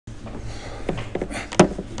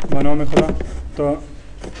به نام خدا تا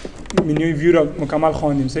منیوی ویو را مکمل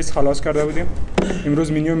خواندیم، سیس خلاص کرده بودیم.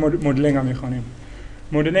 امروز منیوی مدلینگ هم میخوانیم.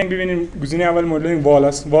 مدلینگ ببینیم گزینه اول مدلینگ وال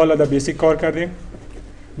است. وال در بیسیک کار کردیم.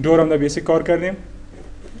 دور هم در بیسیک کار کردیم.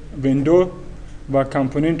 ویندو و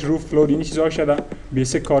کامپوننت روف فلور این چیزا شده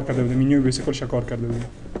بیسیک کار کرده بودیم. منیوی بیسیک کلش کار کرده بودیم.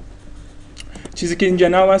 چیزی که اینجا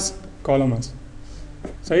نو است کالم است.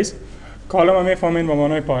 صحیح؟ کالم هم میفهمین به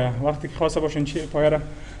معنای پایه. وقتی که خواسته باشین چی پایه را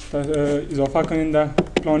اضافه کنین در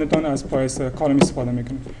پلانتون از پایه کالم استفاده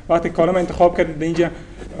میکنین. وقتی کالم انتخاب کردید اینجا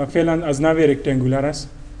فعلا از نوع رکتانگولار است.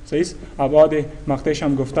 صحیح؟ ابعاد مقطعش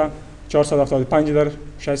هم گفته 475 در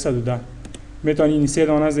 610. میتونین این سه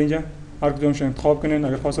دانه از اینجا هر کدومش انتخاب کنین.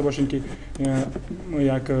 اگر خواسته باشین که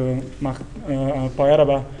یک پایه را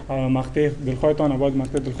به مقطع دلخواهتان ابعاد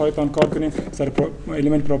مقطع دلخواهتان کار کنین، سر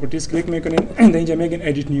الیمنت پراپرتیز کلیک میکنین. در اینجا میگین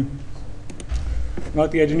ادیت نیو.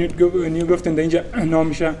 وقتی ادیت نیو گفتین در اینجا نام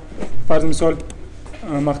میشه. فرض مثال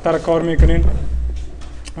مقطع را کار میکنین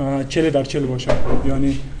 40 در 40 باشه،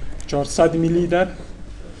 یعنی 400 میلی در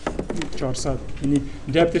 400، یعنی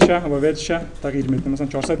دپتشه و ویدتشه تغییر میدین. مثلا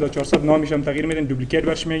 400 در 400 نامش هم تغییر میدین، دوپلیکیت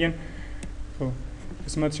برش میگین. خب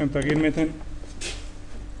قسمتش هم تغییر میدین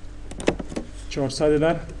 400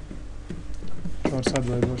 در 400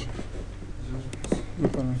 باید باشه.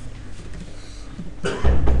 میکنم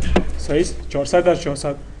صحیح 400 در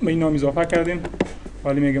 400 به این نام اضافه کردیم.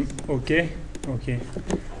 حالا میگم اوکی اوکی.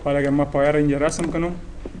 حالا اگر ما پایه را اینجا رسم کنم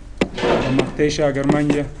و مقطعش اگر من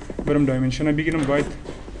اینجا برم دایمنشن رو بگیرم باید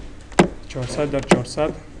 400 در 400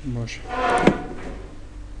 باشه.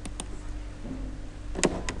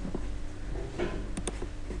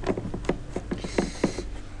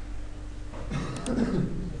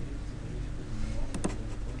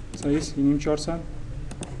 صحیح اینیم 400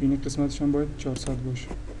 این قسمتش هم باید 400 باشه.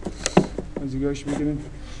 از دیگهش بگیریم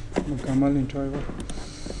مکمل انتهای وقت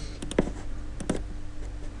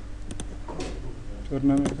طور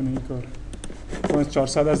نمیکنه این کار. باید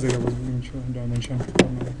 400 از دیگه باز بگیم چون دایمنشن کار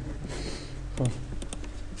نمیکنه. خب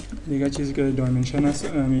دیگه چیزی که دایمنشن هست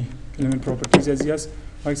element properties ازی هست.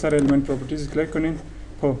 اکثر element properties کلیک کنین.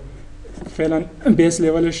 خب فعلا بیس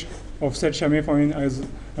لیولش offset شه میفهمین. از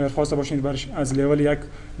اگر خواسته باشین برش از لیول یک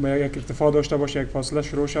با یک ارتفاع داشته باشه، یک فاصله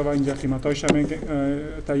شروع شه و اینجا قیمتاش هم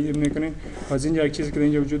تعیین میکنین. از اینجا یک چیزی که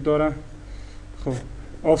اینجا وجود داره خب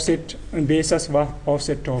offset بیس است و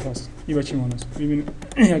offset top است. این به چی معنی است؟ ببینید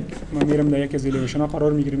من میرم در یک از الیویشن ها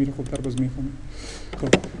قرار میگیره، میره خوبتر باز میفهمم. خب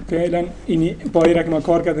فعلا این پایه را که ما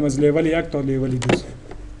کار کردیم از لیول 1 تا لیول 2.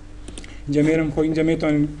 اینجا میرم خب اینجا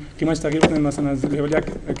میتونیم قیمتش تغییر بدیم، مثلا از لیول 1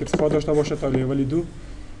 ارتفاع داشته باشه تا لیول 2.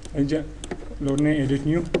 اینجا لورنه ادیت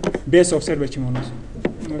نیو بیس offset به چی معنی است؟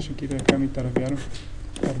 باشه که کمی طرف بیارم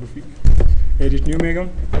ادیت نیو میگم.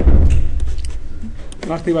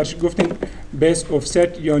 وقتی برش گفتین بیس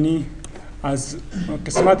offset یعنی از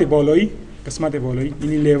قسمت بالایی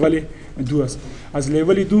یعنی لیول 2 است. از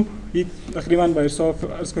لیول 2 این تقریبا به حساب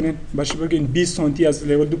فرض کنین باشه بگین 20 سانتی از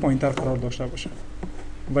لیول 2 پایینتر قرار داشته باشه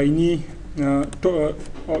و اینی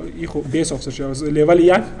این خب بیس offset از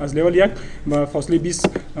لیول 1 با فاصله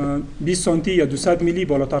 20 سانتی یا 200 میلی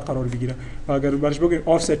بالاتر قرار بگیره. و اگر برش بگین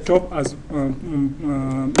offset top از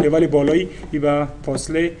لیول بالایی این با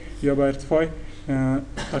فاصله یا با ارتفاع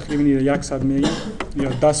تقریبا 100 میلی یا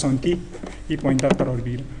 10 سانتی این پایینتر قرار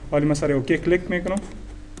بگیره. حالا من سر اوکی کلیک میکنم،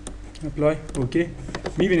 اپلای اوکی.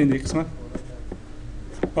 میبینید این قسمت.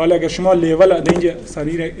 حالا اگر شما لیول در اینجا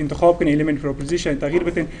سریع انتخاب کنید الیمنت پراپرتیز تغییر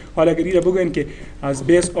بدین. حالا اگر اینو بگین که از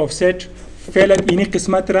بیس offset فعلا این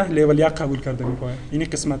قسمت را لیول 1 قبول کرده میپاید، این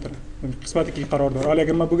قسمتی که قرار داره. حالا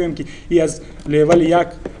اگر ما بگیم که این از لیول 1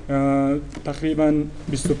 تقریبا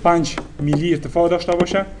 25 میلی ارتفاع داشته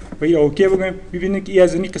باشه و این اوکی بگیم، ببینید که این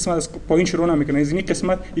از این قسمت از پایین شروع نمیکنه، از این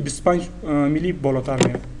قسمت 25 میلی بالاتر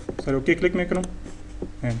میره. سر اوکی کلیک میکنم.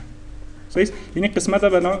 صحیح این قسمت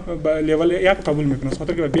به لیول 1 قبول میکنه،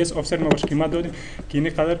 خاطر که بیس offset ما باشه قیمت دادیم که این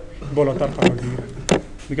قدر بالاتر قرار بگیره.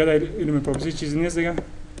 دیگه در element properties چیزی نیست دیگه.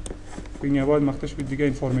 این بعد مقطعش دیگه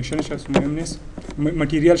اینفورمیشنش هست، مهم نیست.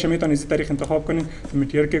 متریالش میتونید از این طریق انتخاب کنید.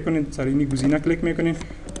 متریال کلیک کنید، سر این گزینه کلیک میکنید.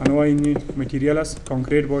 انواع این متریال است،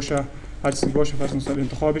 کانکریت باشه، هر چیزی باشه، فرض مثلا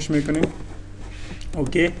انتخابش میکنید.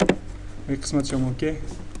 اوکی. این قسمتش هم اوکی.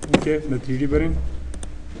 اوکی، به 3D برین.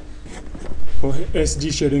 اس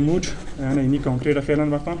جی شیرینگ مود یعنی اینی کانکریت فعلا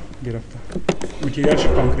وقتا گرفته. متریالش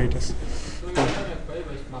کانکریت است.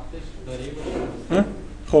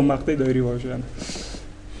 خب مقطع دایره باشه.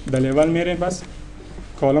 در لیول میرین بس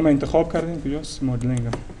کالم انتخاب کردین، کجاست مدلینگ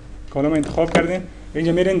کالم انتخاب کردین،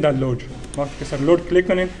 اینجا میرین در لود. وقتی که سر لود کلیک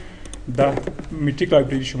کنین در متریک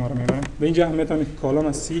لایبرری شما رو میبرن. در اینجا هم میتونید کالم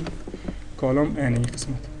از سی کالم این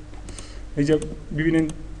قسمت اینجا ببینین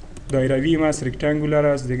دایروی است، رکتانگولار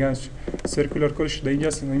است، دیگه سرکولار کلش در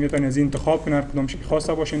اینجاست. میتونید از این انتخاب کنید هر کدومش که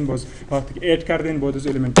خواسته باشین. باز وقتی که اد کردین بعد از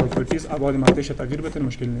الیمنت پراپرتیز ابعاد مقطعش تغییر بدین،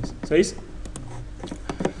 مشکل نیست. صحیح است؟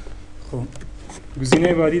 خب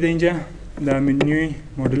گزینه بعدی در اینجا در منوی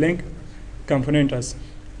مدلینگ کامپوننت است.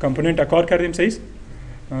 کامپوننت کار کردیم. صحیح است؟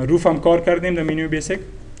 روف هم کار کردیم در منوی بیسیک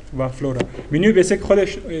و فلورا. منوی بیسیک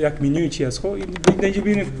خودش یک منوی چی است؟ خب اینجا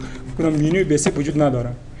ببینید کدام منوی بیسیک وجود نداره.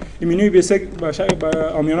 این منوی بیسیک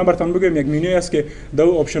عامیانه براتون بگم یک منوی است که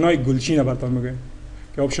دو آپشن های گلچین براتون میگم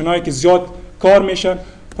که آپشن هایی که زیاد کار میشن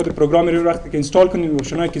خود پروگرام رو وقتی که اینستال کنید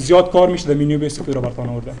آپشن هایی که زیاد کار میشه در منوی بیسیک رو براتون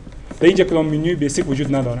آورده. در اینجا کدام منوی بیسیک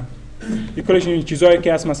وجود نداره. این کلش این چیزایی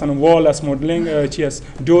که هست مثلا وال است، مدلینگ چی است،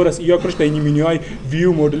 دور است، یا کلش در این منوی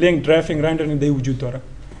ویو، مدلینگ، درافینگ، رندرینگ در وجود داره.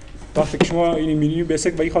 وقتی که شما این منوی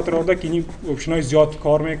بیسیک به این خاطر آورده که این آپشن های زیاد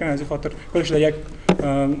کار میکنه، از این خاطر کلش در یک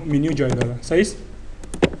منوی جای داره. صحیح است؟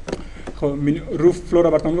 خب روف فلور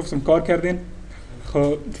براتون گفتم کار کردین.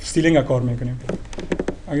 خب سیلینگ کار میکنیم.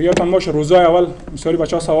 اگر یادتون باشه روزهای اول مثلا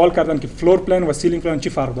بچه‌ها سوال کردن که فلور پلان و سیلینگ پلان چی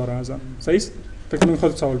فرق داره از هم. صحیح است؟ فکر کنم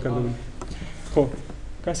خودت سوال کرده بودید. خب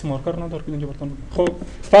کسی مارکر نداره که اینجا براتون بگم. خب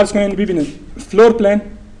فرض کنین ببینید فلور پلان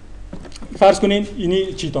فرض کنین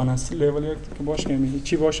اینی چی تان است لیول که باشه که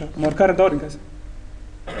چی باشه مارکر دارین کسی؟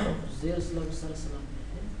 زیر اسلام سر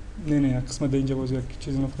سلام. نه قسمت اینجا باز یک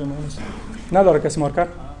چیزی نقطه مهم است. نداره کسی مارکر؟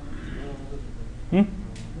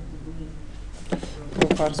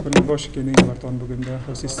 خب فرض کنید باشه که اینجا براتون بگم در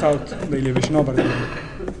خاصی صوت در الیویشن ها براتون.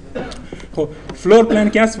 خب فلور پلان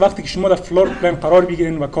که است وقتی که شما در فلور پلان قرار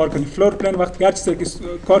بگیرین و کار کنید. فلور پلان وقتی هر چیزی که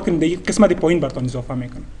کار کنید در قسمت پایین براتون اضافه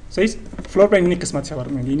میکنه. صحیح است؟ فلور پلان این قسمت چه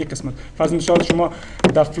براتون میگه؟ این قسمت فرض مثال شما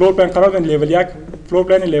در فلور پلان قرار دادین لیول 1 فلور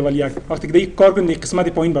پلان لیول 1 وقتی که در کار کنید قسمت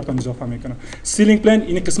پایین براتون اضافه میکنه. سیلینگ پلان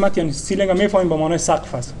این قسمت یعنی سیلینگ میفهمیم به معنای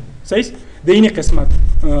سقف است. صحیح است؟ در این قسمت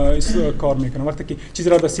کار میکنه. وقتی که چیزی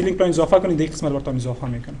را در سیلینگ پلان اضافه کنید در قسمت براتون اضافه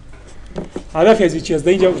میکنه. هدف از این چیز در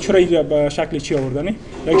اینجا چرا اینجا به شکل چی آوردنی؟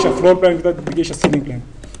 یکیش فلور پلان بود دیگه‌ش سیلینگ پلان.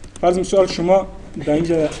 فرض مثال شما در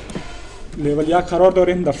اینجا لیول 1 قرار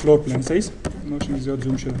دارین در فلور پلان. صحیح است؟ ماشین زیاد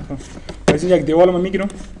زوم شده. خب از این یک دیوال ما میگیرم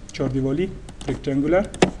 4 دیوالی رکتانگولار.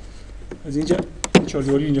 از اینجا 4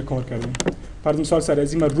 دیوالی اینجا کار کردیم. فرض مثال سر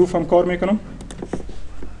از این من روف هم کار میکنم.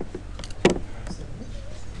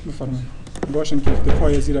 بفرمایید. باشن که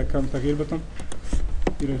ارتفاع زیر کم تغییر بدم.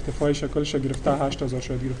 این ارتفاع شکلش گرفته 8000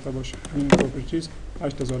 شاید گرفته باشه. این پراپرتیز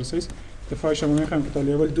 8006 ارتفاعش ما میخوایم که تا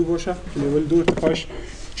لیول 2 باشه. لیول 2 ارتفاعش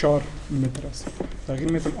 4 متر است.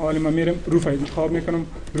 تغییر میتونم عالی ما میرم روف انتخاب میکنم.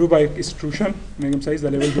 رو با یک استروشن میگم سایز در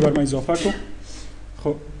لیول 2 بر ما اضافه کن.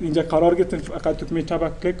 خب اینجا قرار گرفتیم فقط تو می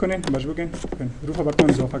تاب کلیک کنین باش بگین روف براتون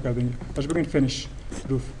اضافه کردین. باش بگین فینیش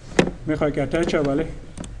روف. میخوای که اتچ ولی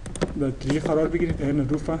در 3 قرار بگیرید این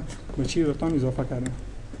روف به چی براتون اضافه کردن.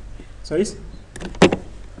 صحیح است؟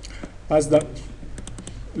 از در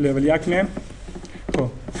لیول 1 میم. خب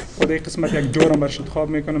خود این قسمت یک دور هم برش انتخاب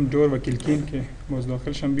میکنم. دور و کلکین که باز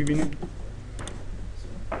داخلش هم ببینیم.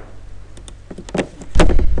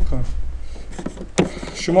 خب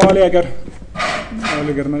شما حالی اگر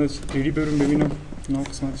من 3D برون ببینم نه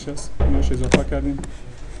قسمتش هست اینوش اضافه کردیم.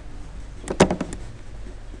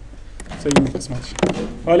 صحیح این قسمتش.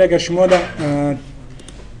 حالی اگر شما در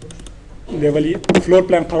لیولی فلور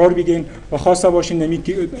پلان قرار بگیرین و خواسته باشین نمی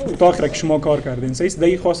اتاق را که شما کار کردین. صحیح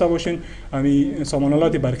دقیق خواسته باشین امی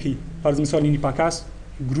سامانالات برقی فرض مثال این پک است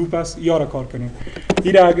گروپ است یا را کار کنین.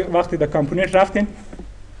 این وقتی در کامپوننت رفتین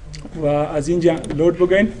و از اینجا لود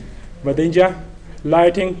بگین و در اینجا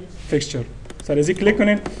لایتینگ فیکسچر سر از کلیک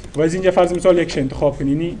کنین و از اینجا فرض مثال یک شی انتخاب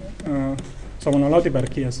کنین. این سامانالات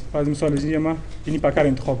برقی است. فرض مثال از اینجا ما این پک را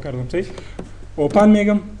انتخاب کردم. صحیح اوپن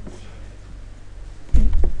میگم.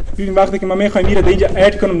 ببین وقتی که من میخوایم میره اینجا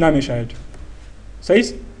اد کنم نمیشه اد. صحیح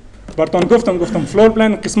است؟ براتون گفتم فلور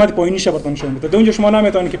پلان قسمت پایینیش براتون نشون میده. اونجا شما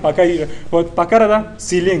نمیتونید که پکر را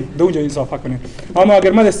سیلینگ اونجا اضافه کنید. اما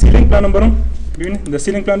اگر من سیلینگ پلان برم ببینید در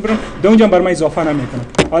سیلینگ پلان برم اونجا بر من اضافه نمیکنه.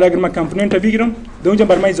 حالا اگر من کامپوننت بگیرم اونجا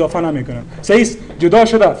بر من اضافه نمیکنه. صحیح است؟ جدا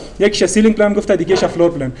شده یکیش سیلینگ پلان گفته دیگهش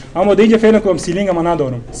فلور پلان. اما اینجا فعلا کوم سیلینگ ما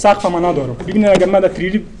ندارم. سقف ما ندارم. ببینید اگر من در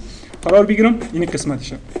 3D قرار بگیرم این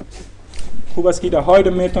قسمتشه. خوب است که در هاید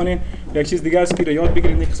میتونین یک چیز دیگه است که یاد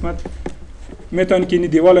بگیرید. این قسمت میتونین که این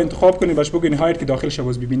دیوال انتخاب کنین باش بگین هاید که داخلش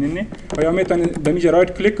باز ببینین نه و یا میتونین دمیج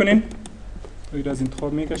رایت کلیک کنین روی از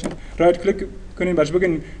انتخاب میکشین رایت کلیک کنین باش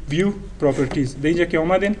بگین ویو پراپرتیز در اینجا که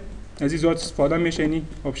اومدین از این زیاد استفاده میشه. این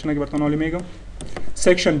آپشن که براتون حالا میگم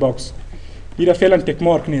سیکشن باکس ایرا فعلا تک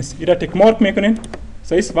مارک نیست. ایرا تک مارک میکنین.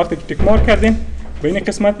 صحیح وقتی که تک مارک کردین به این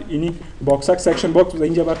قسمت اینی باکس سیکشن باکس در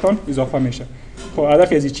اینجا براتون اضافه میشه. خب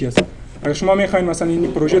هدف از این چی است؟ اگر شما میخواین مثلا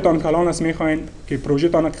این پروژه تان کلان است میخواین که پروژه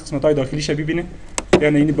تان قسمت‌های داخلیش ببینید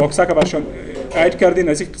یعنی این باکس که برشان اد کردین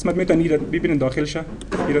از این قسمت میتونید ببینید داخلش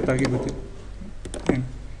ایرا تغییر بدید. این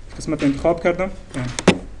قسمت انتخاب کردم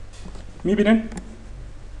میبینین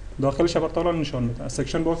داخلش برطرف نشان میده از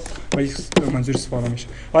سکشن با منظور استفاده میشه.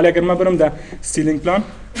 حالا اگر من برم در سیلینگ پلان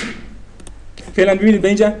فعلا ببینید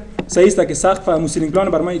اینجا صحیح است که سقف و سیلینگ پلان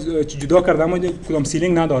بر من جدا کردم، اما کدام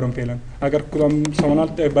سیلینگ ندارم فعلا. اگر کدام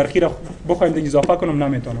سامانات برقی را بخواید اضافه کنم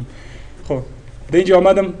نمیتونم. خب اینجا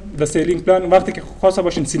آمدم در سیلینگ پلان، وقتی که خواسته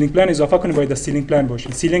باشین سیلینگ پلان اضافه کنید باید در سیلینگ پلان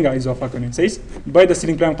باشین، سیلینگ اضافه کنین. صحیح است؟ باید در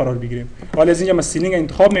سیلینگ پلان قرار بگیریم. حالا از اینجا من سیلینگ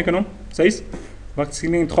انتخاب میکنم. صحیح است؟ وقتی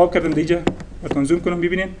سیلینگ انتخاب کردم اینجا براتون زوم کنم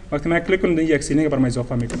ببینید وقتی من کلیک کنم اینجا یک سیلینگ بر من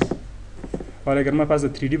اضافه میکنم. حالا اگر من پس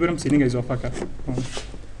 3D برم سیلینگ اضافه کردم.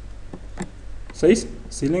 صحیح است؟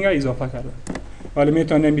 سیلینگ اضافه کردم. حالا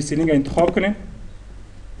میتونید این سیلینگ انتخاب کنین.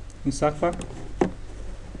 این سقف انتخاب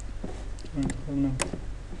نمی‌کنم.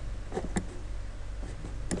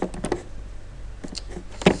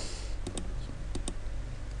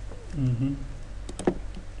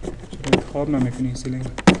 انتخاب نمیکنی سیلینگ.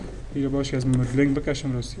 اینجا باشه از مدلینگ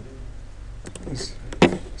بکشم راستی.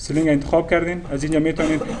 سیلینگ انتخاب کردین، از اینجا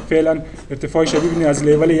میتونید فعلا ارتفاعش ببینید از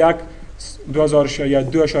لیول 1 2000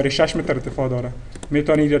 یا 2.6 متر ارتفاع داره.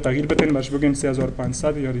 میتونید تغییر بدین باشه بگین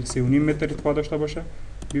 3500 یا 3.5 متر ارتفاع داشته باشه.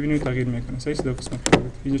 ببینید تغییر میکنه. صحیح است؟ دو قسمت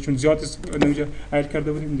اینجا چون زیاد اینجا اد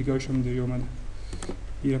کرده بودیم دیگه هاشون دیگه اومده.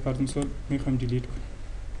 این فرض مثال میخوایم دیلیت کنیم.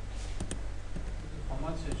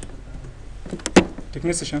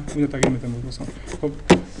 تکنیسش هم اینو تغییر میدم مثلا. خب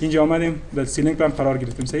اینجا آمدیم در سیلینگ پلان قرار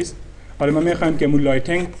گرفتیم. صحیح است؟ حالا ما میخوایم که مول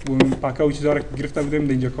لایتینگ و پاکا و چیزا رو گرفته بودیم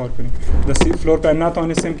اینجا کار کنیم. در فلور پلان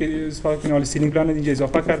نتونستیم که استفاده کنیم، حالا سیلینگ پلان اینجا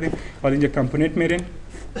اضافه کردیم. حالا اینجا کامپوننت میرین.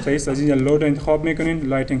 صحیح است؟ از اینجا لود انتخاب میکنین،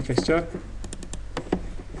 لایتینگ فیکسچر.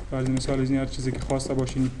 فرض مثال از این هر چیزی که خواسته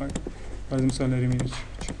باشین فرض مثال میرین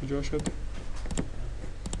چه کجا شد؟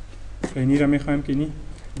 اینی را میخوایم که اینی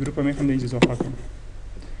گروپ رو میخوایم اینجا اضافه کنیم.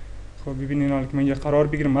 خب ببینین حالا که من اینجا قرار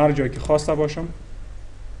بگیرم هر جایی که خواسته باشم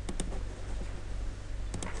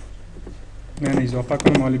من اضافه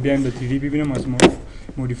کنم. حالا بیایم در تیوی ببینم از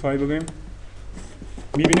مودیفای بگیم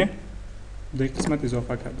میبینه در قسمت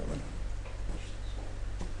اضافه کرده.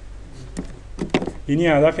 اینی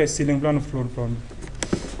هدف سیلینگ پلان و فلور پلان.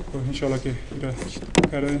 خب انشالله که ایرا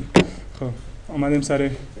کرده. خب آمدیم سر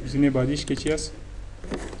گزینه بعدیش که چی است؟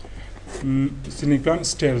 سیلینگ پلان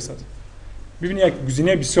استیرز است. ببینید یک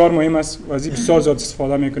گزینه بسیار مهم است و از این بسیار زیاد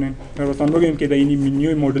استفاده میکنین. براتون بگم که در این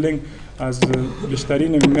منیو مدلینگ از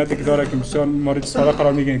بیشترین اهمیتی که داره که بسیار مورد استفاده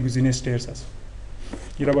قرار میگیره گزینه استیرز است.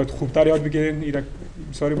 این را باید خوبتر یاد بگیرین. این را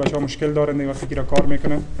بسیاری بچه‌ها مشکل دارن وقتی که را کار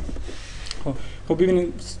میکنن. خب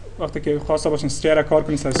ببینید وقتی که خواسته باشین استیر را کار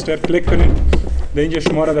کنین سر استیر کلیک کنین در اینجا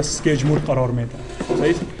شما را در اسکیج مود قرار میده.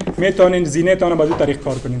 صحیح؟ میتونین زینه تان با دو طریق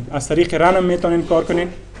کار کنین. از طریق رن میتونین کار کنین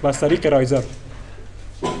و از طریق رایزر.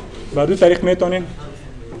 با دو طریق میتونین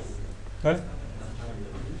بله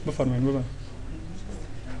بفرمایید بابا.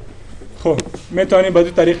 خب میتونین با دو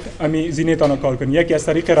طریق امی زینه تان کار کنین، یکی از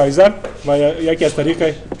طریق رایزر و یکی از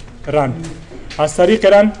طریق رن. از طریق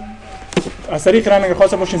رن اگر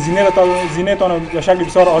خواسته باشین زینه تان به شکل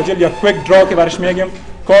بسیار عاجل یا کویک درا که برش میگیم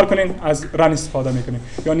کار کنین از رن استفاده میکنین.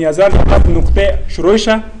 یعنی از رن فقط نقطه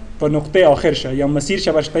شروعشه و نقطه آخرشه یا مسیرش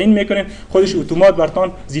برش تعیین میکنین، خودش اتومات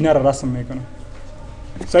براتون زینه را رسم میکنه.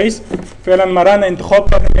 صحیح است؟ فعلا مرن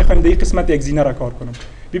انتخاب کردیم میخوایم در این قسمت یک زینه را کار کنم.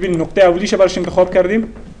 ببین نقطه اولیش برش انتخاب کردیم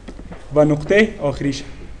و نقطه آخریش.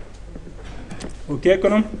 اوکی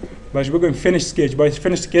کنم باش بگویم فینیش اسکیچ، باید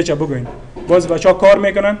فینیش اسکیچ بگویم. باز بچه‌ها کار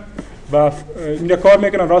میکنن و اینجا کار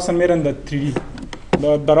میکنن راستن میرن در 3D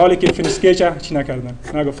در حالی که فینیش اسکیچ چی نکردن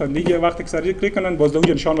نگفتن دیگه. وقتی که سر کلیک کنن باز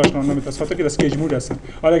اونجا نشان روشن نمیشه از خاطر که در اسکیچ مود هستن.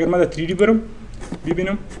 حالا اگر من در 3D برم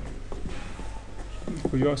ببینم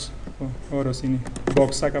کجاست راست اینی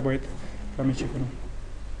باکس که باید همه چی کنم.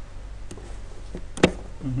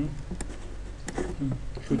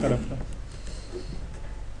 شو طرف را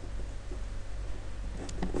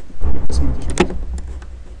قسمتش بود.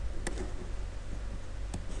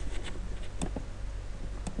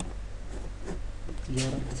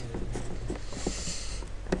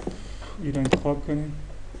 این را انتخاب کنیم.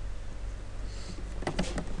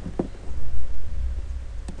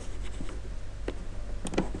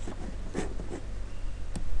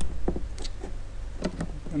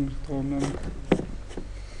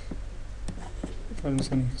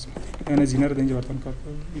 فرضاً یعنی زینه رو اینجا براتون کار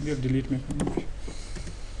کنم. اینو دیلیت میکنم.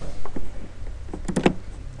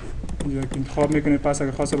 اینجا که انتخاب میکنید پس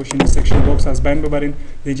اگر خواسته باشین سکشن باکس از بین ببرین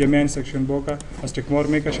اینجا مین سکشن باکس از تک مارک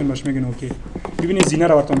میکشین باش میگین اوکی. ببینید زینه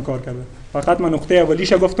رو براتون کار کرده. فقط من نقطه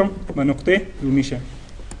اولیش گفتم و نقطه دومیشه.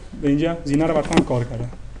 اینجا زینه رو براتون کار کرده.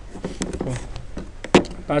 خب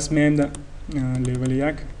پس میایم لیول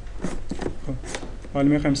 1. خب حالا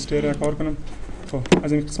میخوایم استیر را کار کنم. خب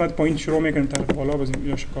از این قسمت پایین شروع میکنیم طرف بالا باز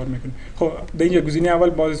یا کار میکنیم. خب در اینجا گزینه اول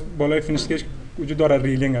باز بالای فینیش اسکچ وجود داره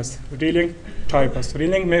ریلینگ است. ریلینگ تایپ است.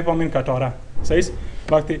 ریلینگ میفهمین کاتاره. صحیح است؟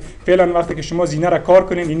 وقتی که شما زینه را کار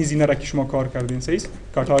کنین، این زینه را که شما کار کردین، صحیح است؟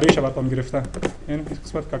 کاتاره شه براتون گرفته. یعنی این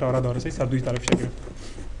قسمت کاتاره داره، صحیح است؟ دوی طرف شه گرفته.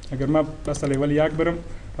 اگر ما بس لیول 1 برم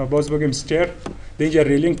و باز بگم استیر، در اینجا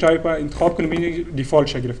ریلینگ تایپ انتخاب کنیم، این دیفالت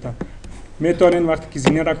شه گرفته. میتونین وقتی که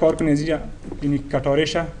زینه را کار کنین از اینجا این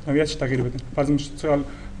کاتاره‌ش نوعیتش تغییر بدین. فرض مثال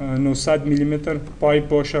 900 میلیمتر پایپ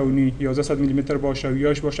باشه و 1100 میلیمتر باشه و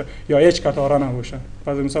یاش باشه یا هیچ کاتاره نباشه.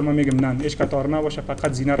 فرض مثال من میگم نه هیچ کاتاره نباشه،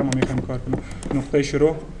 فقط زینه را ما میخوایم کار کنیم. نقطه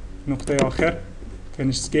شروع، نقطه آخر،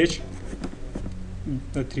 فینیش اسکچ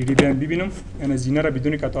 3D بیان ببینم یعنی زینه را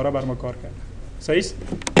بدون کاتاره بر ما کار کرد. صحیح است؟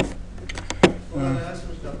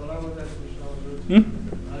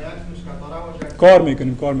 کار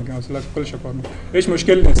میکنیم اصلا کلش کار میکنیم، هیچ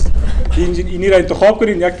مشکل نیست. اینی را انتخاب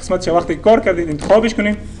کنین، یک قسمت چه وقتی کار کردین انتخابش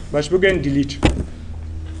کنین، باش بگین دیلیت.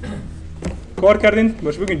 کار کردین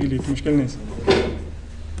باش بگین دیلیت، مشکل نیست.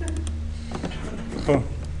 خب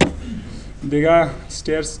دیگه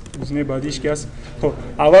استیرز گزینه بعدیش که است. خب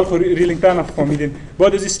اول خود ریلینگ پلان فهمیدین،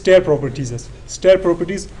 بعد از استیر پراپرتیز است. استیر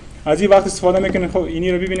پراپرتیز از این وقت استفاده میکنین. خب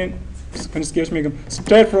اینی رو ببینین کنسکیش میگم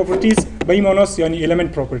استیر پراپرتیز به این معناست یعنی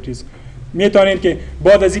element properties. میتونین که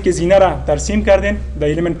بعد از اینکه زینه را ترسیم کردین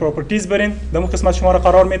در element properties برین، در اون قسمت شما را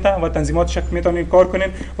قرار میده و تنظیماتش میتونین کار کنین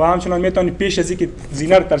و همچنان میتونین پیش از اینکه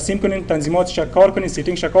زینه را ترسیم کنین تنظیماتش کار کنین،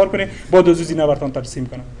 سیتینگش کار کنین، بعد از زینه براتون ترسیم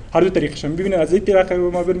کنه. هر دو طریقش ببینید. از این طریق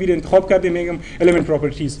ما بریم انتخاب کردیم میگم element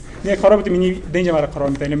properties. نه خرابت مینی دینجا مرا قرار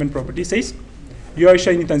میده element properties است یا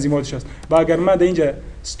این تنظیماتش است. و اگر ما در اینجا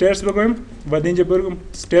استیرز بگویم و در اینجا بگم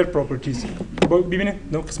استیر پراپرتیز، ببینید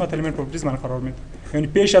در قسمت element properties من قرار میده. یعنی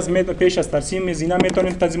پیش از ترسیم زینه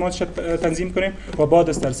میتونیم تنظیماتش تنظیم کنیم و بعد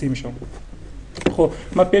از ترسیمش. خب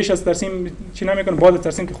ما پیش از ترسیم چی نمیکنم، بعد از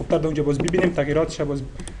ترسیم که خوبتر در اونجا باز ببینیم تغییراتش باز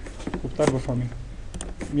خوبتر بفهمیم.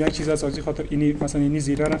 یک چیز از این خاطر اینی مثلا اینی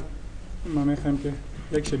زیره را ما میخوایم که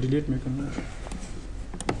یکش دیلیت میکنم.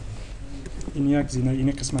 این یک زینه،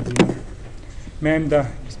 این قسمت زینه میم در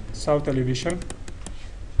ساوت الیویشن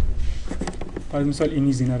از مثال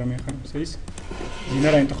اینی زینه را میخوایم. صحیح است؟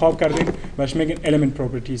 زینه را انتخاب کردیم باش میگن element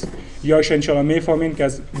properties. یاش ان شاء الله میفهمین که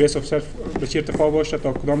از بیس افسر به چه ارتفاع باشه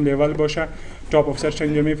تا کدام لیول باشه، تاپ افسر چه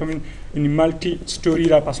اینجا میفهمین. این مالتی استوری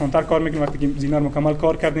را پسانتر کار میکنیم. وقتی که زینه را مکمل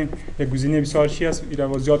کار کردیم یک گزینه بسیار چی است، این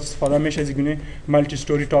را زیاد استفاده میشه از این گونه مالتی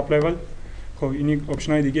استوری تاپ لیول. خب این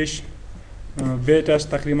اپشن های دیگهش ویت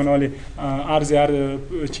است، تقریبا حالی عرض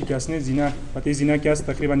چی که است نه زینه پته زینه که است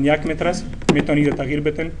تقریبا 1 متر است. میتونید را تغییر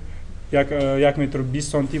بدین، 1 متر و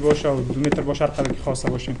 20 سانتی باشه و 2 متر باشه هر قدر که خواسته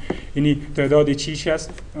باشین. اینی تعداد چیش است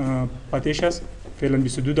پتهش است فعلا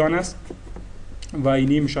 22 دانه است و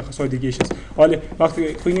اینی مشخصات دیگه است. حالا وقتی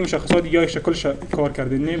این مشخصات یا شکلش کار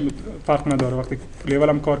کردین نه فرق نداره، وقتی لیول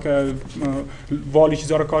هم کار کرد والی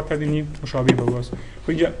چیزا رو کار کردین مشابه به واس.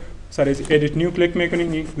 اینجا سر از ادیت نیو کلیک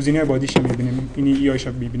میکنیم، این گزینه بعدیش میبینیم، اینی ایش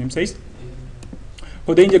میبینیم. صحیح است؟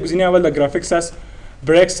 خود اینجا گزینه اول در گرافیکس است،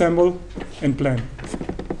 بریک سمبل اند پلان.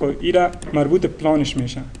 خب اینا مربوط به پلانش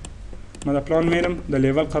میشه. من در پلان میرم، در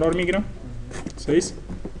لیول قرار میگیرم. صحیح است؟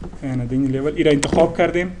 یعنی در این لیول اینا انتخاب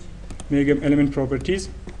کردیم، میگم element properties.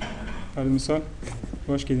 برای مثال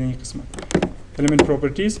باش که در این قسمت element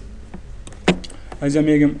properties از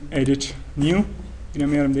اینجا میگم edit new، اینا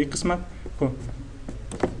میارم در این قسمت. خب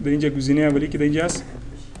در اینجا گزینه اولی که در اینجا است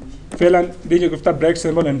فعلا در اینجا گفته break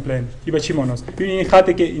symbol and plane. این به چی معنی است؟ ببینید این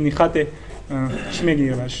خطی که این خط چی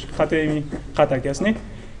میگه باش خط این خط است نه،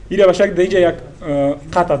 این به شکل در اینجا یک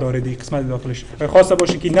قطع داره دی قسمت داخلش. خواسته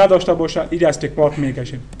باشه که نداشته باشه این از تک پارت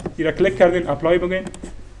میکشین، این را کلیک کردین اپلای بگین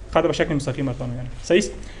خط به شکل مستقیم براتون میاد. صحیح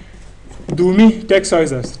است؟ دومی تک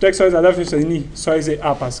سایز است. تک سایز هدفش اینی سایز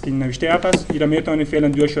اپ است که نوشته اپ است. این را میتونید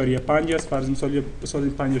فعلا 2.5 است، فرض مثال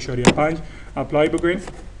بسازید 5.5 اپلای بگین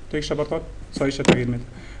تکست براتون سایزش تغییر میده.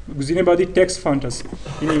 گزینه بعدی تکست فونت است.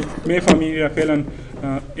 یعنی میفهمید فعلا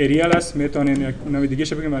اریال است، میتونید یک نوع دیگه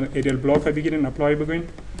ش بگیم اریال بلاک بگیرین اپلای بگین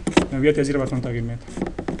نوعیت از این براتون تغییر میده.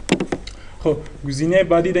 خب گزینه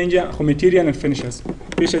بعدی در اینجا خب متریال اند فینیش است.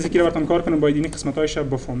 پیش از اینکه براتون کار کنم باید این قسمت‌هاش رو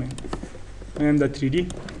بفهمید. من در 3D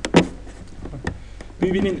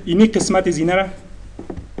ببینید اینی قسمت زینه را،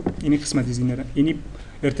 اینی قسمت زینه را، اینی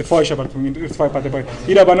ارتفاعش براتون ارتفاع پته باید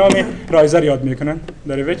این را به نام رایزر یاد میکنن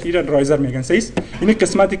در ریویت، این را رایزر میگن. صحیح است؟ اینی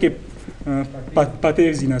قسمتی که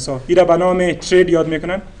پته زینه سا این را به نام ترید یاد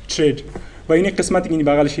میکنن، ترید. و اینی قسمتی که این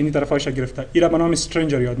بغلش اینی طرفش گرفته این را به نام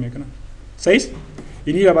استرنجر یاد میکنن. صحیح است؟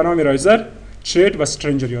 اینی را به نام رایزر، ترید و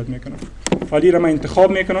استرنجر یاد میکنن. حالا این را من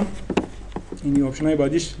انتخاب میکنم، این آپشن های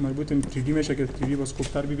بعدیش مربوط به 3D میشه که 3D باز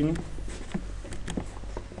خوبتر ببینیم.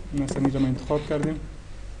 مثلا اینجا ما انتخاب کردیم.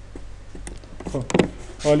 خب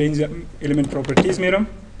حالا اینجا element properties میرم،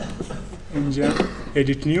 اینجا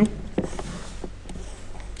edit new.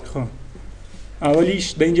 خب اولیش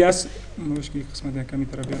در اینجا هست، مشکلی قسمت کمی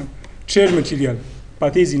طرف بیارم، trade material،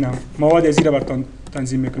 پته زینه، مواد از زیر برتان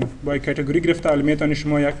تنظیم میکنم. با یک کاتگوری گرفته حالا میتونید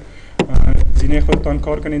شما یک زینه خودتان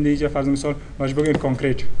کار کنید. اینجا فرض مثال باش بگین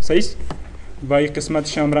کانکریت، صحیح؟ و یک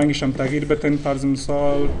قسمتش هم رنگش هم تغییر بدین، فرض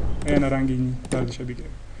مثال این رنگی دردش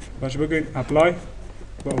بگیریم، باش بگین اپلای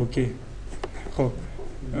و اوکی. خب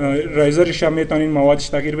رایزرش هم میتونین موادش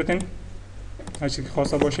تغییر بدین هر چیزی که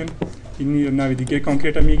خواسته باشین. این نوع دیگه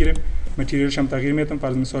کانکریت هم میگیریم، متریالش هم تغییر میتم،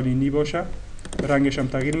 فرض مثال اینی باشه، رنگش هم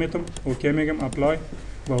تغییر میتم، اوکی میگم اپلای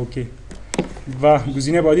و اوکی. و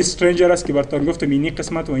گزینه بعدی استرنجر است که براتون گفتم اینی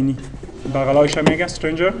قسمت و اینی بغلایش هم میگه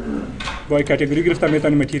استرنجر. با کاتگوری گرفتم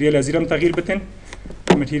میتونین متریال از زیرم تغییر بدین.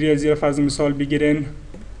 متریال زیر فرض مثال بگیرین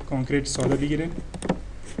کانکریت ساده بگیرین،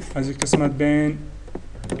 از این قسمت بین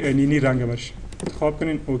اینی رنگ برش انتخاب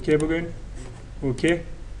کنین، اوکی بگین، اوکی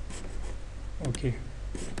اوکی.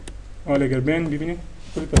 حالا اگر بین ببینید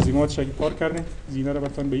کلی تنظیمات شکل کار کردین، زینه رو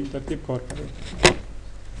براتون به این ترتیب کار کردین.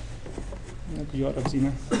 کجا رفت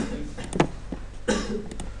زینه؟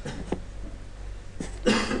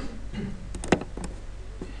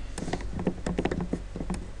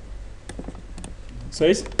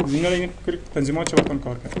 صحیح؟ زینه رو این کلی تنظیمات براتون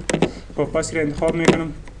کار کرد. خب پس رو انتخاب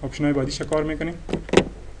میکنم، آپشن های بعدیش کار میکنیم.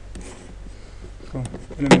 خب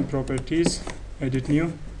element properties edit new.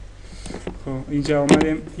 خب اینجا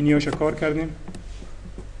آمدیم اینیاش کار کردیم،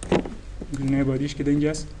 گزینه بعدیش که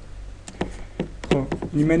اینجاست. خب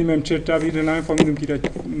نیمه چه تعبیر نمیفهمیدم که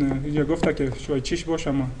اینجا گفته که شاید چیش باشه،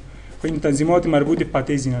 اما خب این تنظیمات مربوط به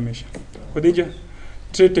پته زینه میشه. خود اینجا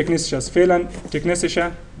چه تکنیسش است، فعلا تکنیسش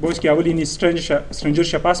باز که اول این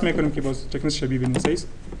استرنجرش پاس میکنم که باز تکنیسش ببینید. صحیح؟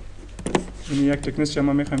 این یک تکنیسش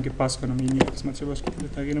ما میخوایم که پاس کنم، این یک قسمتش باشه که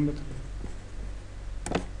تغییرم بده.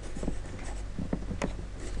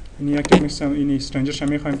 این یک تکنیسش این استرنجرش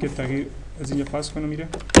میخوایم که تغییر از اینجا پاس کنم. میره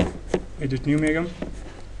edit new میگم،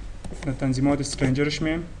 تنظیمات استرنجرش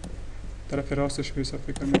میام، طرف راستش به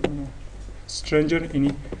صفحه کنم استرنجر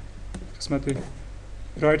اینی قسمت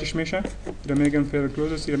رایتش میشه. اینا میگم فیر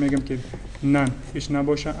کلوزز، اینا میگم که نان هیچ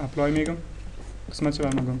نباشه، اپلای میگم، قسمتش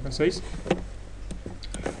برنامه کنم. صحیح؟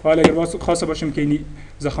 حالا اگر واسه خاصه باشیم که این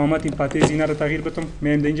ضخامت این پته زینه رو تغییر بدم،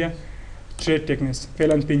 میام اینجا ترید تکنیس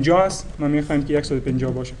فعلا 50 است، ما میخوایم که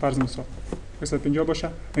 150 باشه، فرض مثال 150 باشه،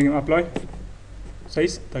 میگم اپلای. صحیح؟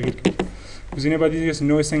 تغییر کنیم. گزینه بعدی است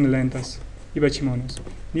نویسینگ لنت است. این به چی معنی است؟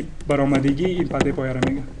 این برآمدگی این پته پایه رو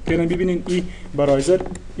میگه. فعلا ببینید این برایزر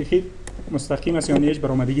یکی مستقیم است، یعنی هیچ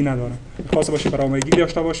برآمدگی نداره. خاصه باشه برآمدگی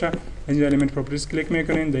داشته باشه، اینجا element properties کلیک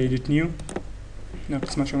میکنین، در edit new نه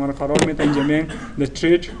قسمت شما رو قرار میده. اینجا میان در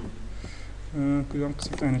trade کدام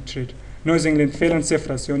قسمت اینه trade نویسینگ لنت فعلا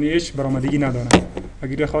صفر است، یعنی هیچ برآمدگی نداره.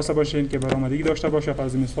 اگر خاصه باشه که برآمدگی داشته باشه،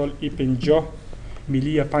 فرض مثال ای 50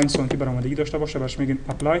 میلی یا 5 سانتی برآمدگی داشته باشه، باش میگین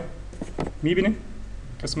اپلای. میبینین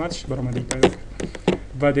قسمتش برآمدگی پیدا کرد.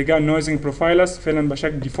 و دیگه نویسینگ پروفایل است، فعلا به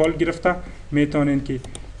شکل دیفالت گرفته، میتونین که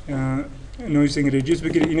نویسینگ ریدیوس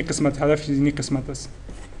بگیرید. این قسمت هدف این قسمت است،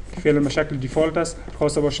 فعلا به شکل دیفالت است.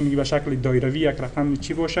 خواسته باشین که به شکل دایروی یک رقم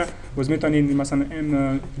چی باشه، باز میتونین مثلا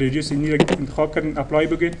این ریدیوس اینی رو انتخاب کردین، اپلای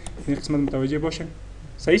بگید، این قسمت متوجه باشین.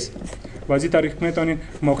 صحیح؟ بعضی طریق میتونین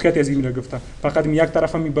موقعیت از این رو گفته، فقط یک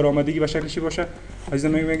طرف هم برآمدگی به شکل چی باشه.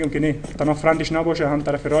 عزیزم میگم که نه، تنها فرانتش نباشه، هم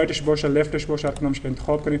طرف رایتش باشه، لفتش باشه، هر کدومش که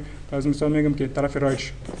انتخاب کنیم. از مثال میگم که طرف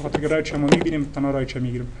رایتش، خاطر که رایتش ما میبینیم، تنها رایتش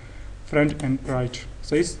میگیریم، فرانت اند رایت.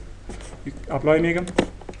 صحیح؟ اپلای میگم،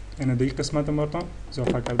 این دیگه قسمت مرتان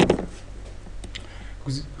اضافه کردم.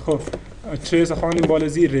 خب چه خواندیم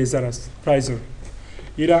بالازی ریزر است، رایزر.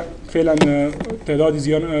 ایرا فعلا تعداد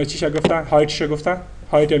زیاد چیش گفته، هایتش گفته،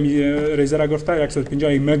 هایت ریزر گفته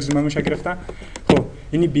 150 ماکسیممش گرفته. خب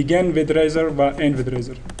یعنی بیگن وید ریزر و اند وید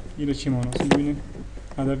ریزر. اینا چی معنی است؟ ببینید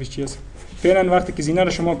هدفش چی است. فعلا وقتی که زینه رو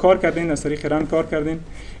شما کار کردین، از طریق رن کار کردین،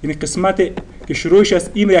 این قسمت که شروعش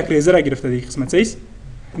است این یک ریزر گرفته، دیگه قسمت صحیح است.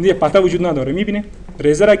 این پته وجود نداره، میبینید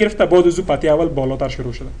ریزر گرفته، بعد از پته اول بالاتر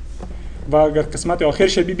شروع شده. و اگر قسمت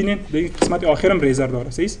آخرش ببینید، دیگه قسمت آخرم ریزر داره.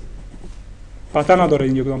 صحیح است؟ پته نداره،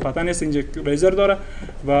 اینجا کدام پته نیست، اینجا ریزر داره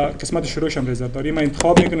و قسمت شروعش هم ریزر داره. من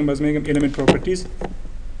انتخاب میکنم، باز میگم element properties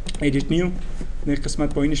edit new، این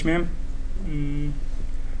قسمت پایینش میام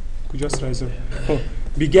کجاست ریزر. خب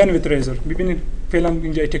begin with razor. ببینید فعلا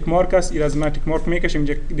اینجا تک مارک است، این از ما تک مارک میکشم،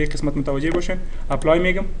 اینجا دیگه قسمت متوجه باشین، اپلای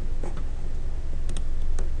میگم.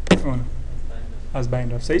 از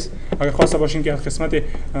بین رفت. صحیح. اگر خواسته باشین که قسمت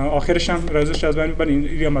آخرش هم رایزرش از بین ببرین،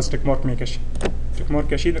 این هم از تک مارک میکشید. تک مارک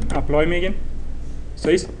کشید، اپلای میگین.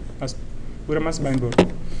 صحیح. از پورم از بین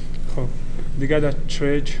برد. خب دیگه در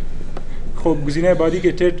ترید، خب گزینه بعدی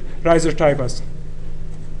که ترید رایزر تایپ است.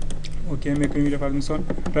 اوکی میکنیم اینجا فرض مثال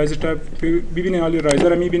رایزر تایپ ببینید، حالی رایزر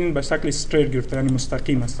رو میبینید به شکل استریت گرفته، یعنی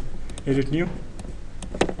مستقیم است. ادیت نیو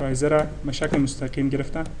رایزر به شکل مستقیم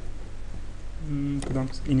گرفته. کدام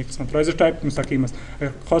این قسمت رایزر تایپ مستقیم است.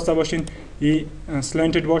 خواسته باشین این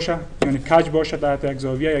سلنتد باشه، یعنی کج باشه، تحت یک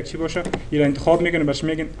زاویه یک چی باشه، این انتخاب میکنین، بهش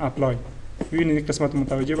میگین اپلای. ببینید این قسمت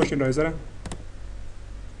متوجه باشین، رایزر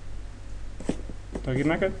تغییر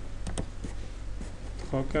نکرد،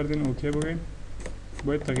 انتخاب کردین، اوکی بگین،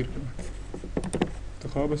 باید تغییر کنه.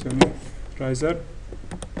 انتخاب است، یعنی رایزر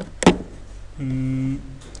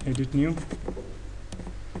ادیت نیو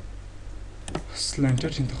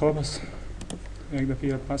سلنتد انتخاب است. یک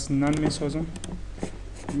دفعه پس نن میسازم.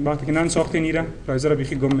 وقتی که نن ساختین ایره رایزر رو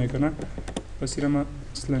بیخی گم میکنه، پس ایره ما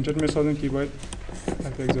سلنتد میسازم که باید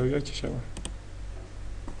تحت یک زاویه چی شود.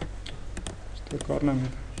 تو کار نمیده.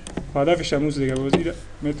 هدفش هموز دیگه بازی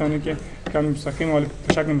میتونید که کمی مستقیم، ولی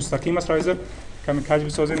به شکل مستقیم است رایزر، کمی کج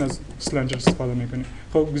بسازین، از سلنجر استفاده میکنید.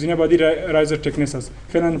 خب گزینه بعدی رایزر تکنس است.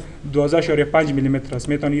 فعلا 12.5 میلی متر است.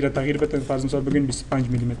 میتونید را تغییر بدین، فرض مثال بگین 25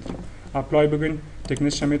 میلی متر. اپلای بگین،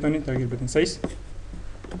 تکنس میتونید تغییر بدین. صحیح.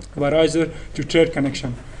 و رایزر تو ترید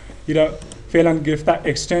کانکشن، ایرا فعلا گرفته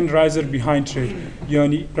اکستند رایزر بیهایند ترید،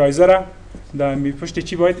 یعنی رایزر در پشت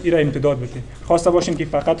چی باید ایرا امتداد بده. خواسته باشین که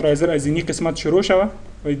فقط رایزر از اینی قسمت شروع شوه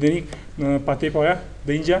و دنی پته پایه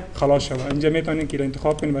به اینجا خلاص شوه. اینجا میتونین که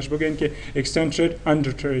انتخاب کنین، باش بگین که extend thread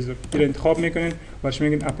under رایزر، ایرا انتخاب میکنین، باش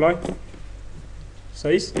میگین اپلای.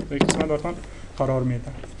 صحیح. در قسمت براتون قرار میده.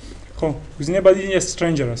 خب گزینه بعدی این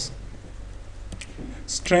استرنجر است.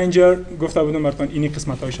 استرنجر گفته بودم براتون اینی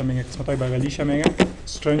قسمتایش میگن، قسمتای بغلیش میگن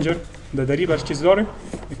استرنجر. داری برش چیز داره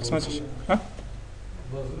این قسمتش؟ ها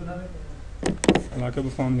علاقه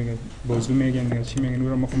بفهم دیگه، بازو میگن دیگه، چی میگن اون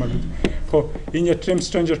رو مخمر بود. خب این یه تریم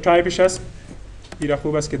استرنجر تایپش است. این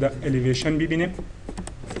خوب است که در الیویشن ببینیم.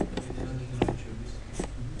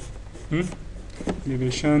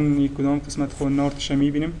 الیویشن این کدام قسمت خود نارتش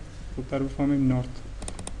میبینیم، خوبتر بفهمیم. نارت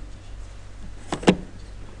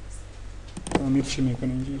تعمیر چی میکنه،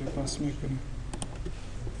 اینجا رو پاس میکنه.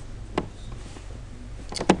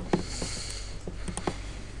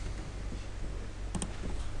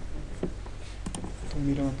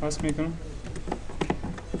 میرم پاس میکنم.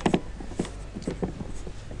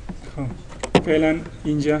 خب فعلا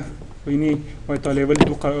اینجا اینی باید تا لیول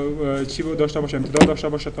 2 چی داشته باشه، امتداد داشته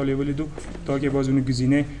باشه تا لیول 2، تا که باز اون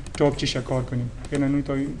گزینه تاپ چی کار کنیم. فعلا اون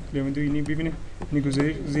تا لیول 2 اینی ببینید، این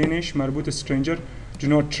گزینهش مربوط استرنجر do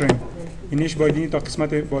not train. اینش باید اینی تا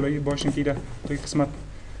قسمت بالایی باشین که تا قسمت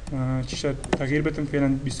چی تغییر بدیم. فعلا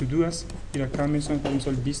 22 است، اینا کم میسازیم،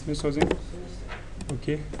 مثلا 20 میسازیم.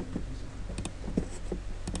 اوکی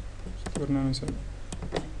برنامه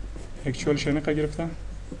اکچوال شنقه گرفته،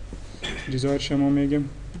 دیزایر شما میگم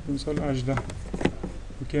مثال 18.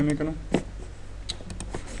 اوکی میکنم،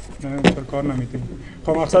 نه مثال کار نمیتونیم.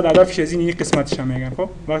 خب مقصد هدفش از این قسمتش هم میگم. خب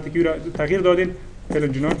وقتی که تغییر دادین فعلا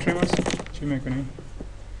جناب تریم است، چی میکنیم؟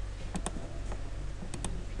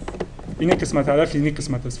 این قسمت هدف این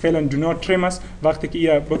قسمت است. فعلا جناب تریم است. وقتی که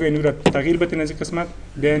ایرا بگین اون را تغییر بدین از این قسمت،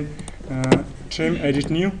 بین تریم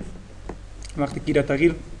ادیت نیو. وقتی که ایرا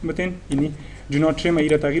تغییر بدین، یعنی جناب تریم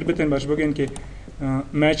ایرا تغییر بدین، باش بگین که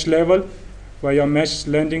match level و یا match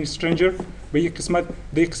landing stranger به یک قسمت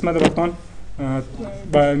دیگه قسمت براتون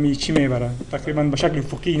با می چی میبره، تقریبا به شکل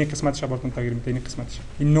افقی این قسمتش براتون تغییر میده. این قسمتش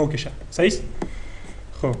این نوکشه. صحیح.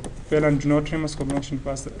 خب فعلا جناب تریم است. خب ماشین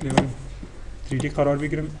پاس لیول 3D قرار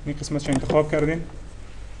بگیریم. این قسمتش انتخاب کردین،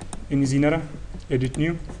 این زینه را edit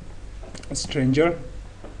new stranger.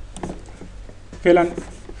 فعلا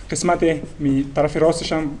قسمت می طرف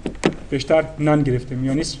راستش هم بیشتر نان گرفتیم،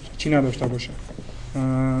 یعنی چی نداشته باشه،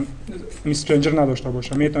 استرنجر نداشته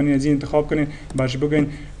باشه. میتونین از این انتخاب کنین، باش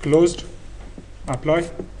بگین closed apply،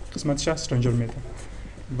 قسمتش استرنجر میده.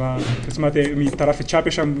 و قسمت می طرف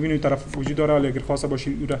چپش هم ببینید طرف وجود داره، ولی اگر خواسته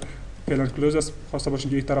باشین اون فعلا کلوز است، خواسته باشین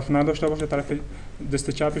که این طرف نداشته باشه، طرف دست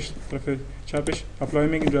چپش اپلای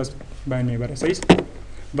میگین از بین میبره. صحیح.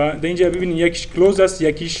 و در اینجا ببینید یکیش کلوز است،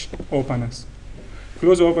 یکیش اوپن است.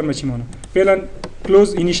 کلوز و اوپن چی معنی؟ فعلا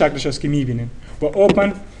کلوز اینی شکلش است که میبینین و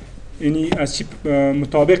اوپن یعنی از چی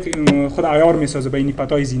مطابق خود عیار میسازه به اینی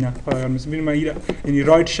پتای زینه خود عیار میسازه. ببینید من اینی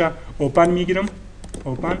رایتش اوپن میگیرم،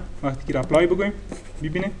 اوپن وقتی که اپلای بگویم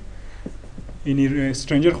ببینید اینی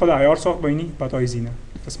استرنجر خود عیار ساخت با اینی پتای زینه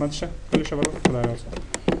قسمتش کلش برای خود عیار ساخت.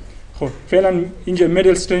 خب فعلا اینجا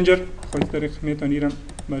میدل استرنجر خود طریق میتونیرم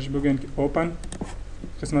باش بگویم که اوپن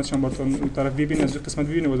قسمتشان براتون طرف ببینید، از قسمت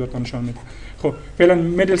ببینید و براتون نشان میده. خب فعلا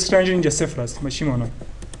میدل استرنجر اینجا صفر است. چی معنی؟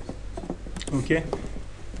 اوکی،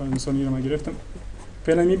 مثلا اینو من گرفتم.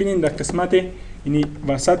 فعلا میبینید در قسمت یعنی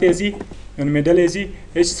وسط ازی یعنی میدل ازی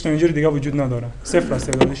هیچ استرنجر دیگه وجود نداره، صفر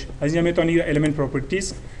است تعدادش. از اینجا میتونید element properties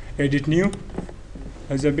edit new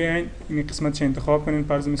از بیاین این قسمتش انتخاب کنین.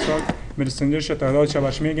 فرض مثال استرنجرش تعدادش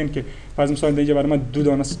برش میگن که فرض مثال اینجا برای من 2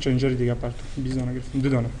 دانه استرنجر دیگه پرت 20 دانه گرفتم 2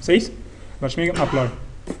 دانه صحیح برش میگم اپلای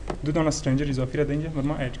 2 دانه استرنجر اضافی را اینجا برای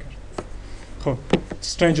ما اد کرد. خب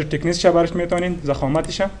استرنجر تکنیکش برش میتونین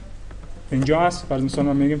ضخامتش اینجا هست. فرض مثال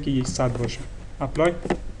من میگم که 100 باشه اپلای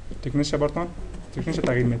تکنیکش براتون تکنیکش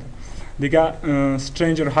تغییر میده دیگه.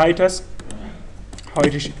 استرنجر هایت هست،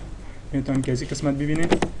 هایتش میتونین که از این قسمت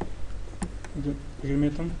ببینید تغییر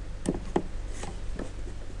میتونم.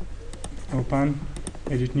 اوپن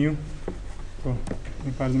ادیت نیو. خب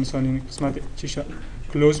این فرض مثال این قسمت چیشا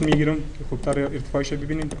کلوز میگیرم که خوبتر ارتفاعش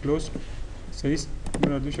ببینید. کلوز صحیح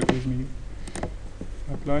برادوش کلوز میگیرم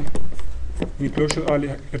اپلای. این کلوز شد عالی.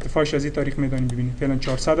 ارتفاعش از این تاریخ میدونید ببینید فعلا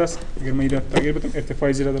 400 است. اگر من اینو تغییر بدم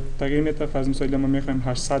ارتفاع زیرا تغییر میده. فرض مثال ما میخوایم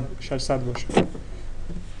 800 600 باشه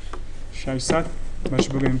 600 باشه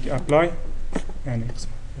بگیم که اپلای یعنی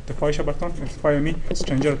قسمت ارتفاعش براتون ارتفاع می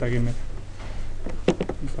استرنجر تغییر میده.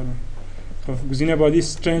 خب گزینه بعدی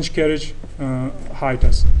استرنج کریج هایت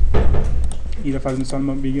است. این فرض مثال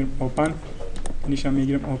ما بگیریم اوپن نشون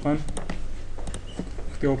میگیریم اوپن.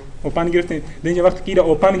 اوپن گرفتین اینجا وقتی که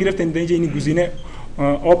اوپن گرفتین اینجا این گزینه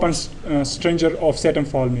اوپن استرنجر آفست هم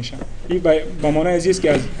فعال میشه. این به معنی از است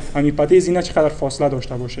که از همین پته زینه چقدر فاصله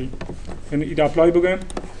داشته باشه. یعنی این اپلای بگم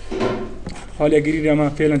حالا اگر این ما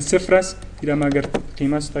فعلا صفر است این ما اگر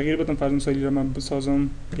قیمت تغییر بدم فرض مثال این ما بسازم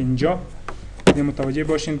 50 یه متوجه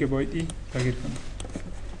باشین که باید این تغییر کنم.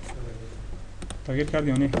 تغییر کرد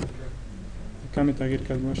یا نه؟ کمی تغییر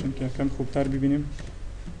کرد باشین که کم خوبتر ببینیم.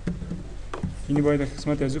 اینی باید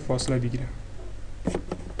قسمت از او فاصله بگیره.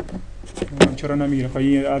 چرا نمیگیره؟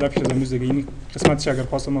 خواهی این عدفش از امروز دیگه این قسمتش اگر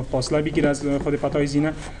خواستم فاصله بگیره از خود پتای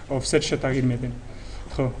زینه آفستش تغییر میدین.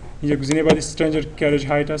 خب اینجا گزینه بعد استرنجر کریج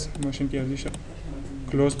هایت است. ماشین که ارزش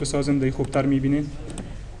کلوز بسازم دیگه خوبتر میبینین.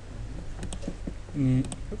 این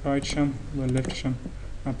رایتش هم و لفتش هم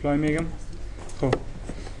اپلای میگم. خب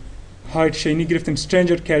هایت شینی گرفتیم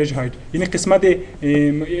استرنجر کریج هایت. این قسمت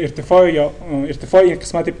ارتفاع یا ارتفاع این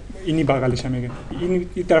قسمت اینی بغلش هم میگه.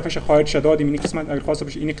 این طرفش هایت شد دادیم. این قسمت اگر خواسته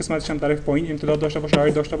باشه این قسمتش هم طرف پایین امتداد داشته باشه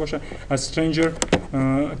هایت داشته باشه از استرنجر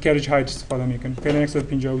کریج هایت استفاده میکنیم. فعلا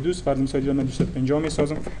 152 فرض مثال من 250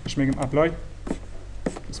 میسازم. اش میگم اپلای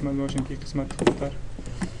قسمت باشیم که قسمت خوبتر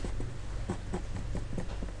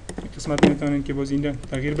قسمت میتونین که باز اینجا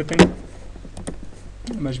تغییر بدین.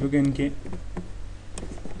 باش بگین که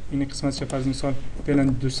این قسمت چه فرض مثال فعلا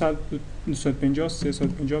 200 250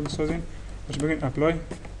 350 بسازین. باش بگین اپلای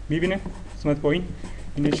میبینه قسمت پایین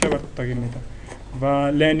این چه وقت تغییر میده. و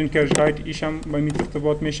لندینگ کریج هایت ایش هم با این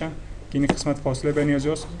ارتباط میشه که این قسمت فاصله بین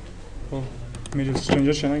ازاست. خب میجز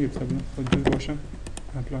استرنجر شنا گرفته بودم خود دور باشه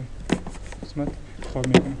اپلای قسمت انتخاب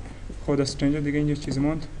میکنم. خود استرنجر دیگه اینجا چیزی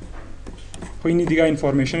ماند. خب این دیگه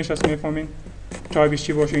اینفورمیشنش هست میفهمین تایپش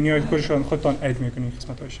چی باشه. اینی خودتان اد میکنین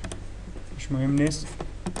قسمتاش هیچ مهم نیست.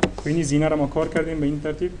 خب این زینه رو ما کار کردیم به این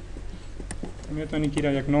ترتیب. میتونین که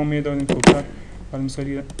یک نام میدادین خوبتر. برای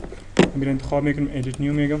مثالی میرم انتخاب میکنم ادیت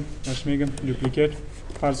نیو میگم اش میگم دوپلیکیت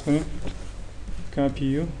فرض کنیم کاپی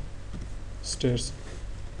یو استرز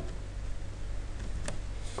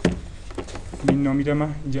این نامی رو من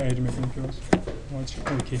اینجا اد میکنم که باز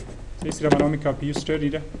اوکی صحیح رو نامی کاپی یو استر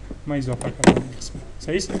دیده ما اضافه کردم این قسمت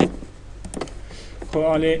صحیح. خب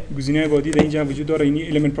حالا گزینه بعدی در اینجا وجود داره.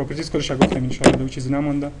 این element properties کلش گفتم ان شاء الله چیزی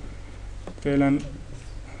نمونده. فعلا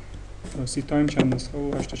سی تایم چند است؟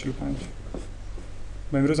 او 8:45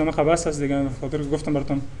 با امروز هم خبست هست دیگه. خاطر گفتم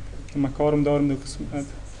براتون که من کارم دارم دو قسمت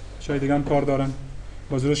شاید دیگه هم کار دارن.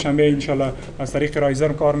 باز روز شنبه ان شاء الله از طریق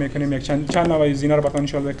رایزر کار میکنیم. یک چند نوع زینه رو براتون ان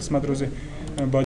شاء الله قسمت روز